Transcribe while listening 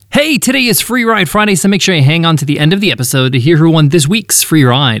Hey, today is Free Ride Friday, so make sure you hang on to the end of the episode to hear who won this week's free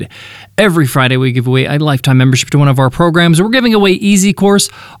ride. Every Friday, we give away a lifetime membership to one of our programs. We're giving away Easy Course,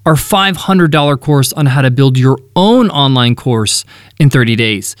 our $500 course on how to build your own online course in 30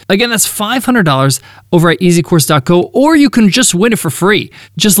 days. Again, that's $500 over at easycourse.co, or you can just win it for free.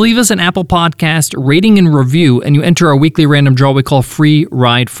 Just leave us an Apple Podcast rating and review, and you enter our weekly random draw we call Free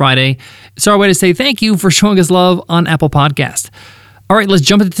Ride Friday. It's our way to say thank you for showing us love on Apple Podcast. All right, let's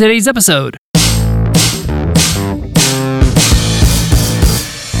jump into today's episode.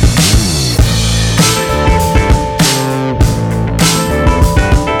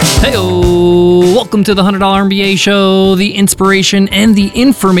 Hey-o! Welcome to the $100 MBA show, the inspiration and the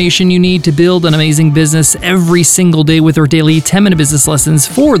information you need to build an amazing business every single day with our daily 10-minute business lessons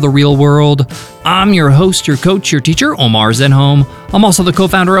for the real world. I'm your host, your coach, your teacher, Omar Zenhom. I'm also the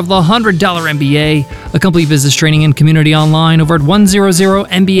co-founder of the $100 MBA, a complete business training and community online over at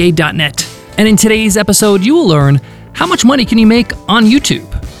 100mba.net. And in today's episode, you will learn how much money can you make on YouTube.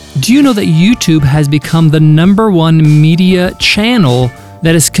 Do you know that YouTube has become the #1 media channel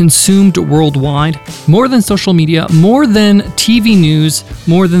that is consumed worldwide? More than social media, more than TV news,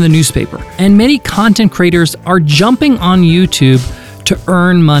 more than the newspaper. And many content creators are jumping on YouTube to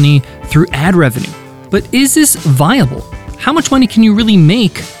earn money through ad revenue. But is this viable? How much money can you really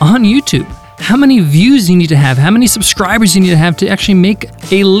make on YouTube? How many views you need to have? How many subscribers you need to have to actually make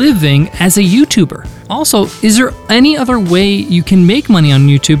a living as a YouTuber? Also, is there any other way you can make money on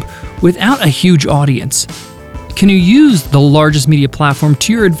YouTube without a huge audience? Can you use the largest media platform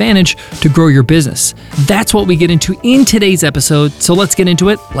to your advantage to grow your business? That's what we get into in today's episode, so let's get into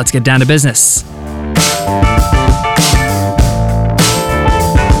it. Let's get down to business.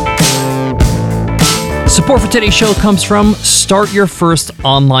 Support for today's show comes from Start Your First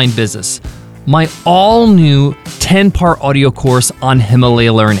Online Business, my all-new 10-part audio course on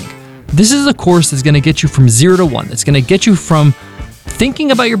Himalaya Learning. This is a course that's going to get you from 0 to 1. It's going to get you from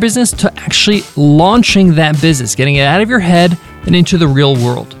thinking about your business to actually launching that business, getting it out of your head and into the real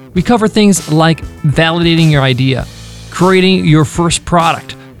world. We cover things like validating your idea, creating your first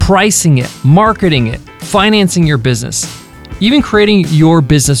product, pricing it, marketing it, financing your business, even creating your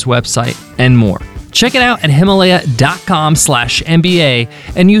business website, and more. Check it out at himalaya.com/MBA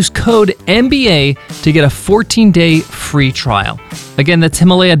and use code MBA to get a 14-day free trial. Again, that's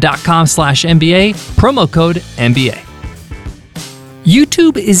himalaya.com/MBA, promo code MBA.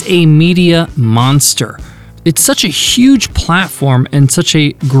 YouTube is a media monster. It's such a huge platform and such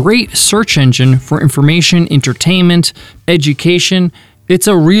a great search engine for information, entertainment, education. It's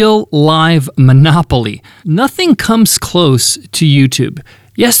a real live monopoly. Nothing comes close to YouTube.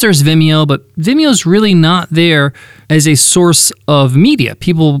 Yes, there's Vimeo, but Vimeo's really not there as a source of media.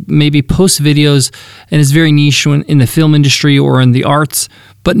 People maybe post videos and it's very niche in the film industry or in the arts,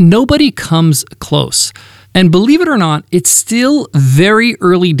 but nobody comes close. And believe it or not, it's still very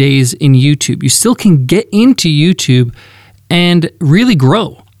early days in YouTube. You still can get into YouTube and really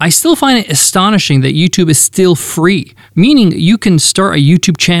grow. I still find it astonishing that YouTube is still free, meaning you can start a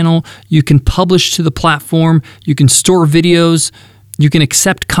YouTube channel, you can publish to the platform, you can store videos, you can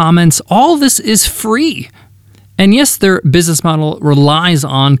accept comments. All this is free. And yes, their business model relies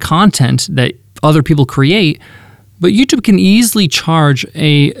on content that other people create, but YouTube can easily charge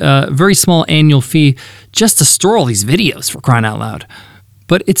a very small annual fee just to store all these videos, for crying out loud.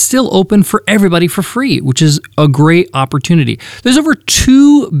 But it's still open for everybody for free, which is a great opportunity. There's over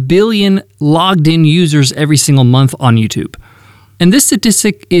 2 billion logged in users every single month on YouTube. And this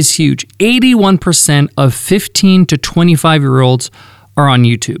statistic is huge. 81% of 15 to 25-year-olds are on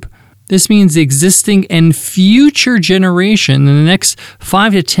YouTube. This means the existing and future generation in the next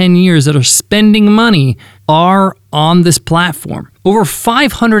 5 to 10 years that are spending money are on this platform. Over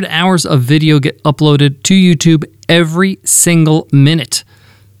 500 hours of video get uploaded to YouTube every single minute.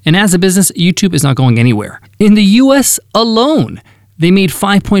 And as a business, YouTube is not going anywhere. In the US alone, they made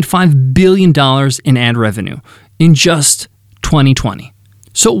 $5.5 billion in ad revenue in just 2020.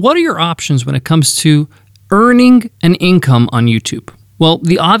 So what are your options when it comes to earning an income on YouTube? Well,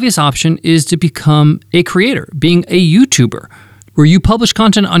 the obvious option is to become a creator, being a YouTuber, where you publish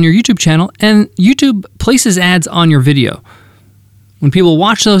content on your YouTube channel and YouTube places ads on your video. When people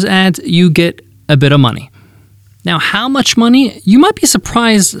watch those ads, you get a bit of money. Now, how much money? You might be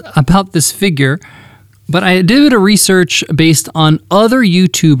surprised about this figure, but I did a research based on other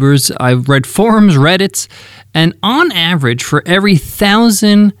YouTubers. I've read forums, Reddits, and on average, for every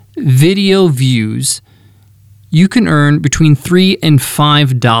 1,000 video views, you can earn between $3 and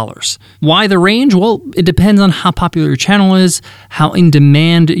 $5. Why the range? Well, it depends on how popular your channel is, how in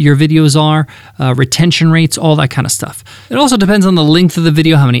demand your videos are, retention rates, all that kind of stuff. It also depends on the length of the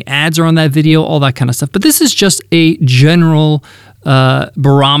video, how many ads are on that video, all that kind of stuff. But this is just a general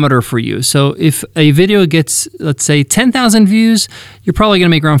barometer for you. So if a video gets, let's say, 10,000 views, you're probably going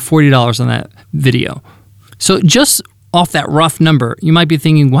to make around $40 on that video. So just off that rough number, you might be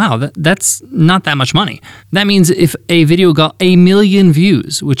thinking, wow, that's not that much money. That means if a video got 1 million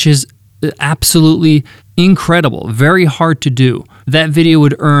views, which is absolutely incredible, very hard to do, that video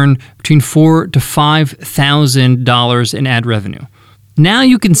would earn between $4,000 to $5,000 in ad revenue. Now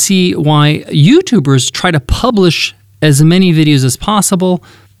you can see why YouTubers try to publish as many videos as possible.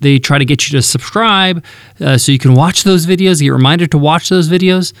 They try to get you to subscribe so you can watch those videos, get reminded to watch those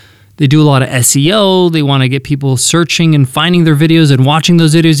videos. They do a lot of SEO. They want to get people searching and finding their videos and watching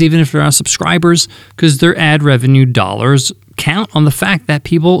those videos even if they're not subscribers, because their ad revenue dollars count on the fact that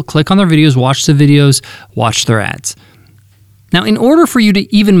people click on their videos, watch the videos, watch their ads. Now, in order for you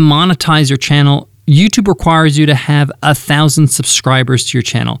to even monetize your channel, YouTube requires you to have 1,000 subscribers to your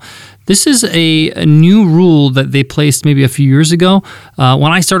channel. This is a new rule that they placed maybe a few years ago.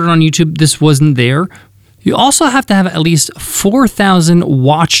 When I started on YouTube, this wasn't there. You also have to have at least 4,000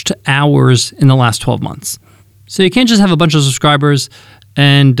 watched hours in the last 12 months. So you can't just have a bunch of subscribers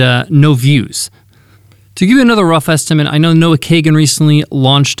and no views. To give you another rough estimate, I know Noah Kagan recently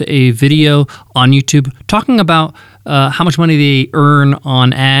launched a video on YouTube talking about how much money they earn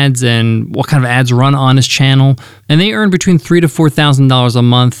on ads and what kind of ads run on his channel. And they earn between $3,000 to $4,000 a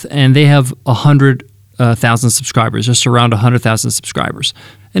month, and they have 100,000 subscribers, just around 100,000 subscribers.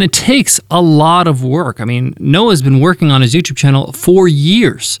 And it takes a lot of work. I mean, Noah's been working on his YouTube channel for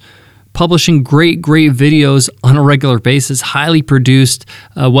years, publishing great videos on a regular basis, highly produced,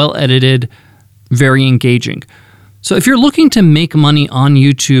 well edited, very engaging. So if you're looking to make money on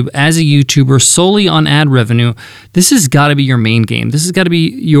YouTube as a YouTuber solely on ad revenue, this has got to be your main game. This has got to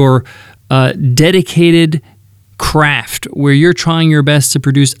be your dedicated craft where you're trying your best to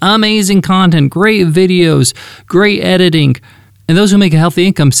produce amazing content, great videos, great editing. And those who make a healthy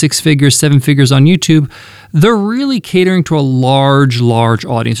income, 6 figures, 7 figures on YouTube, they're really catering to a large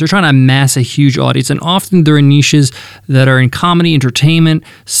audience. They're trying to amass a huge audience, and often they're in niches that are in comedy, entertainment,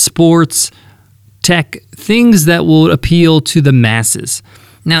 sports, tech, things that will appeal to the masses.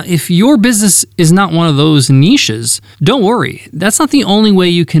 Now, if your business is not one of those niches, don't worry. That's not the only way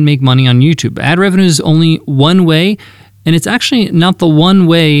you can make money on YouTube. Ad revenue is only one way, and it's actually not the one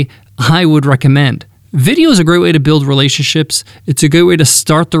way I would recommend. Video is a great way to build relationships. It's a great way to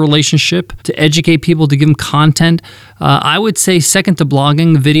start the relationship, to educate people, to give them content. I would say second to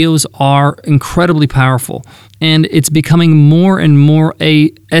blogging, videos are incredibly powerful. And it's becoming more and more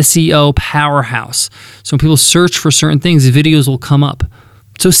a SEO powerhouse. So when people search for certain things, videos will come up.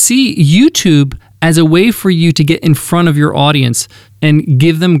 So see YouTube as a way for you to get in front of your audience and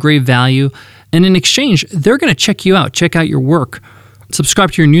give them great value. And in exchange, they're going to check you out, check out your work,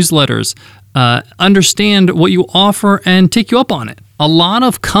 subscribe to your newsletters, understand what you offer, and take you up on it. A lot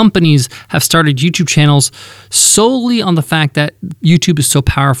of companies have started YouTube channels solely on the fact that YouTube is so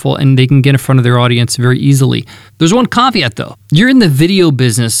powerful and they can get in front of their audience very easily. There's one caveat though. You're in the video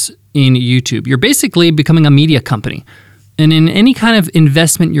business in YouTube. You're basically becoming a media company. And in any kind of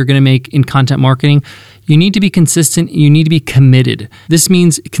investment you're going to make in content marketing, you need to be consistent. You need to be committed. This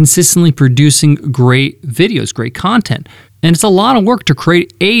means consistently producing great videos, great content. And it's a lot of work to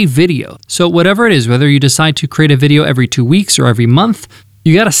create a video. So whatever it is, whether you decide to create a video every 2 weeks or every month,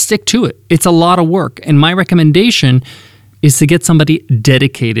 you got to stick to it. It's a lot of work. And my recommendation is to get somebody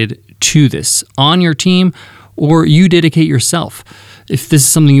dedicated to this on your team, or you dedicate yourself if this is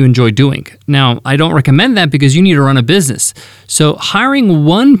something you enjoy doing. Now, I don't recommend that because you need to run a business. So hiring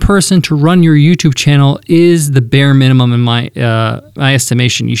one person to run your YouTube channel is the bare minimum in my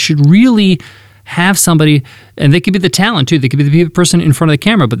estimation. You should really have somebody, and they could be the talent too. They could be the person in front of the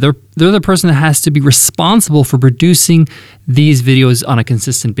camera, but they're the person that has to be responsible for producing these videos on a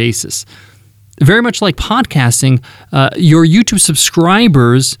consistent basis. Very much like podcasting, your YouTube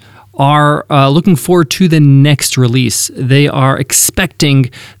subscribers are looking forward to the next release. They are expecting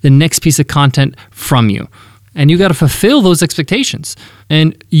the next piece of content from you. And you got to fulfill those expectations.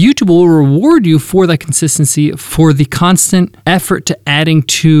 And YouTube will reward you for that consistency, for the constant effort to adding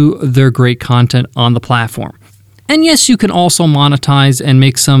to their great content on the platform. And yes, you can also monetize and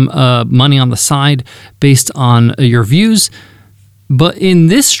make some money on the side based on your views. But in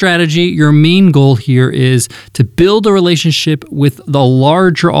this strategy, your main goal here is to build a relationship with the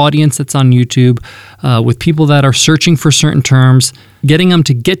larger audience that's on YouTube, with people that are searching for certain terms, getting them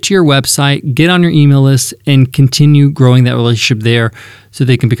to get to your website, get on your email list, and continue growing that relationship there so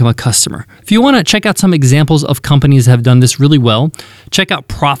they can become a customer. If you want to check out some examples of companies that have done this really well, check out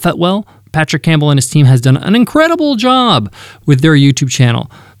ProfitWell. Patrick Campbell and his team has done an incredible job with their YouTube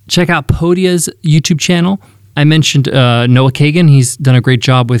channel. Check out Podia's YouTube channel. I mentioned Noah Kagan. He's done a great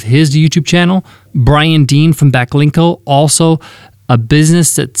job with his YouTube channel. Brian Dean from Backlinko, also a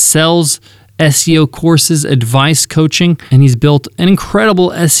business that sells SEO courses, advice, coaching, and he's built an incredible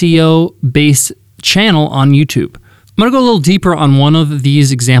SEO-based channel on YouTube. I'm going to go a little deeper on one of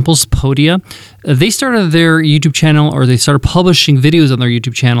these examples, Podia. They started their YouTube channel, or they started publishing videos on their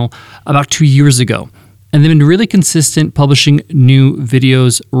YouTube channel about 2 years ago. And they've been really consistent publishing new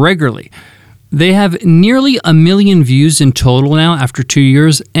videos regularly. They have nearly 1 million views in total now after 2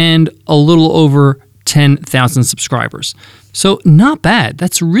 years and a little over 10,000 subscribers. So not bad.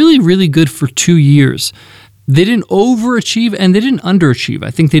 That's really, really good for 2 years. They didn't overachieve and they didn't underachieve.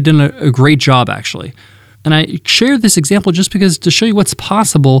 I think they've done a great job, actually. And I shared this example just because to show you what's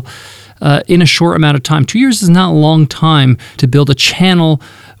possible in a short amount of time. 2 years is not a long time to build a channel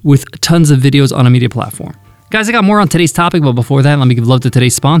with tons of videos on a media platform. Guys, I got more on today's topic, but before that, let me give love to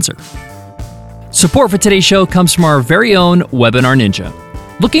today's sponsor. Support for today's show comes from our very own Webinar Ninja.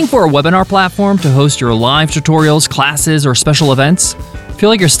 Looking for a webinar platform to host your live tutorials, classes, or special events? Feel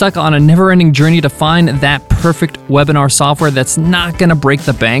like you're stuck on a never-ending journey to find that perfect webinar software that's not going to break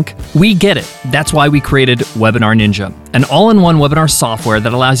the bank? We get it. That's why we created Webinar Ninja, an all-in-one webinar software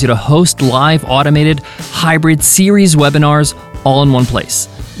that allows you to host live, automated, hybrid series webinars all in one place.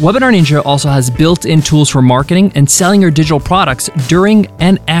 Webinar Ninja also has built-in tools for marketing and selling your digital products during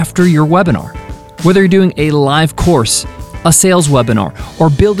and after your webinar. Whether you're doing a live course, a sales webinar, or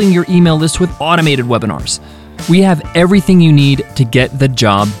building your email list with automated webinars, we have everything you need to get the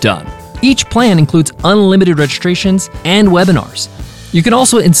job done. Each plan includes unlimited registrations and webinars. You can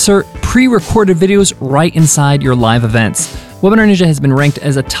also insert pre-recorded videos right inside your live events. Webinar Ninja has been ranked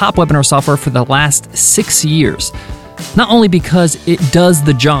as a top webinar software for the last 6 years. Not only because it does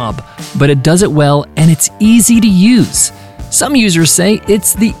the job, but it does it well and it's easy to use. Some users say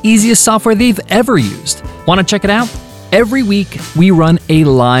it's the easiest software they've ever used. Want to check it out? Every week, we run a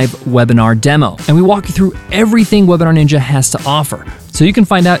live webinar demo, and we walk you through everything Webinar Ninja has to offer, so you can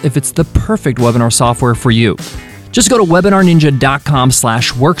find out if it's the perfect webinar software for you. Just go to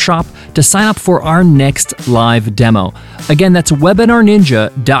webinarninja.com/workshop to sign up for our next live demo. Again, that's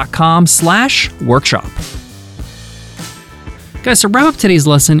webinarninja.com/workshop. Guys, to wrap up today's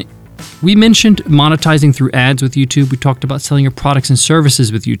lesson, we mentioned monetizing through ads with YouTube. We talked about selling your products and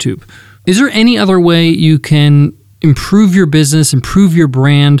services with YouTube. Is there any other way you can improve your business, improve your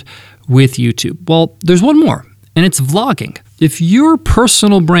brand with YouTube? Well, there's one more, and it's vlogging. If your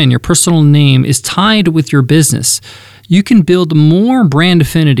personal brand, your personal name is tied with your business, you can build more brand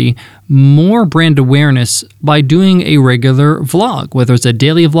affinity, more brand awareness by doing a regular vlog, whether it's a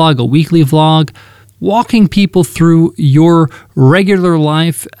daily vlog, a weekly vlog, walking people through your regular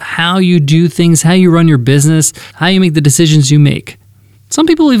life, how you do things, how you run your business, how you make the decisions you make. Some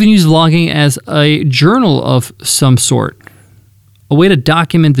people even use vlogging as a journal of some sort, a way to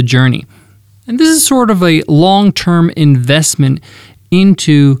document the journey. And this is sort of a long-term investment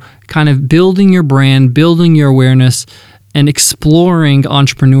into kind of building your brand, building your awareness, and exploring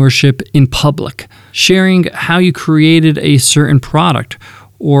entrepreneurship in public, sharing how you created a certain product,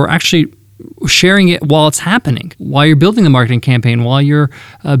 or actually sharing it while it's happening, while you're building the marketing campaign, while you're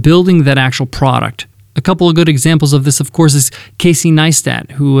building that actual product. A couple of good examples of this, of course, is Casey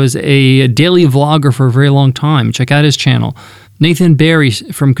Neistat, who was a daily vlogger for a very long time. Check out his channel. Nathan Barry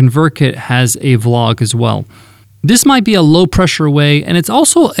from ConvertKit has a vlog as well. This might be a low-pressure way, and it's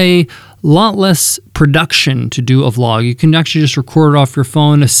also a lot less production to do a vlog. You can actually just record it off your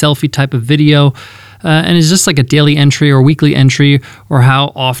phone, a selfie type of video, and it's just like a daily entry or weekly entry, or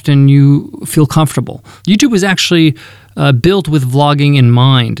how often you feel comfortable. YouTube was actually built with vlogging in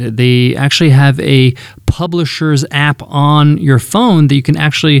mind. They actually have a publisher's app on your phone that you can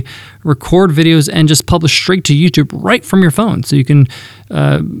actually record videos and just publish straight to YouTube right from your phone. So you can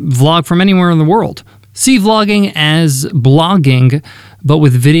vlog from anywhere in the world. See vlogging as blogging, but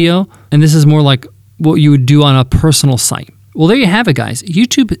with video, and this is more like what you would do on a personal site. Well, there you have it, guys.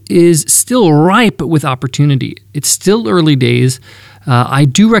 YouTube is still ripe with opportunity. It's still early days. I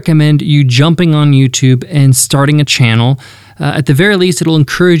do recommend you jumping on YouTube and starting a channel. At the very least, it'll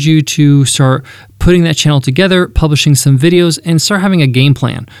encourage you to start putting that channel together, publishing some videos, and start having a game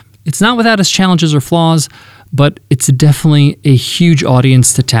plan. It's not without its challenges or flaws, but it's definitely a huge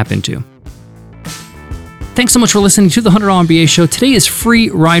audience to tap into. Thanks so much for listening to the $100 MBA show. Today is Free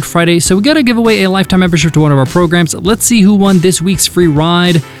Ride Friday, so we got to give away a lifetime membership to one of our programs. Let's see who won this week's free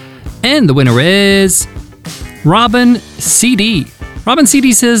ride. And the winner is Robin CD. Robin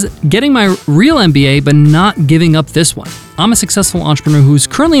CD says, getting my real MBA, but not giving up this one. I'm a successful entrepreneur who's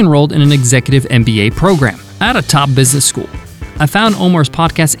currently enrolled in an executive MBA program at a top business school. I found Omar's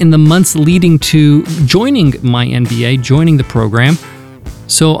podcast in the months leading to joining my MBA, joining the program,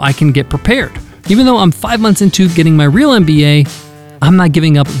 so I can get prepared. Even though I'm 5 months into getting my real MBA, I'm not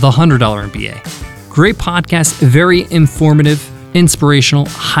giving up the $100 MBA. Great podcast, very informative, inspirational,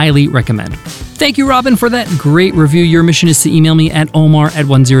 highly recommend. Thank you, Robin, for that great review. Your mission is to email me at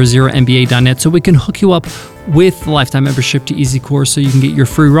omar@100mba.net so we can hook you up with the lifetime membership to Easy Course so you can get your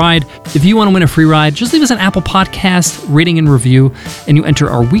free ride. If you want to win a free ride, just leave us an Apple Podcast rating and review, and you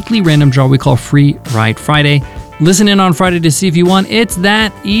enter our weekly random draw we call Free Ride Friday. Listen in on Friday to see if you won. It's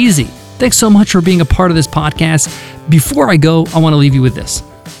that easy. Thanks so much for being a part of this podcast. Before I go, I want to leave you with this.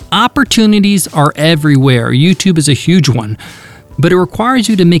 Opportunities are everywhere. YouTube is a huge one, but it requires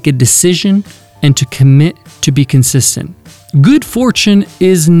you to make a decision and to commit to be consistent. Good fortune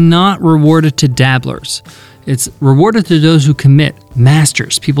is not rewarded to dabblers. It's rewarded to those who commit,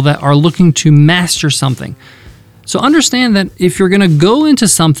 masters, people that are looking to master something. So understand that if you're going to go into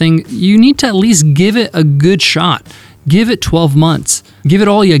something, you need to at least give it a good shot. Give it 12 months. Give it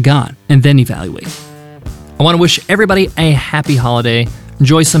all you got, and then evaluate. I want to wish everybody a happy holiday.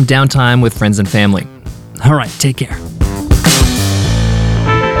 Enjoy some downtime with friends and family. All right, take care.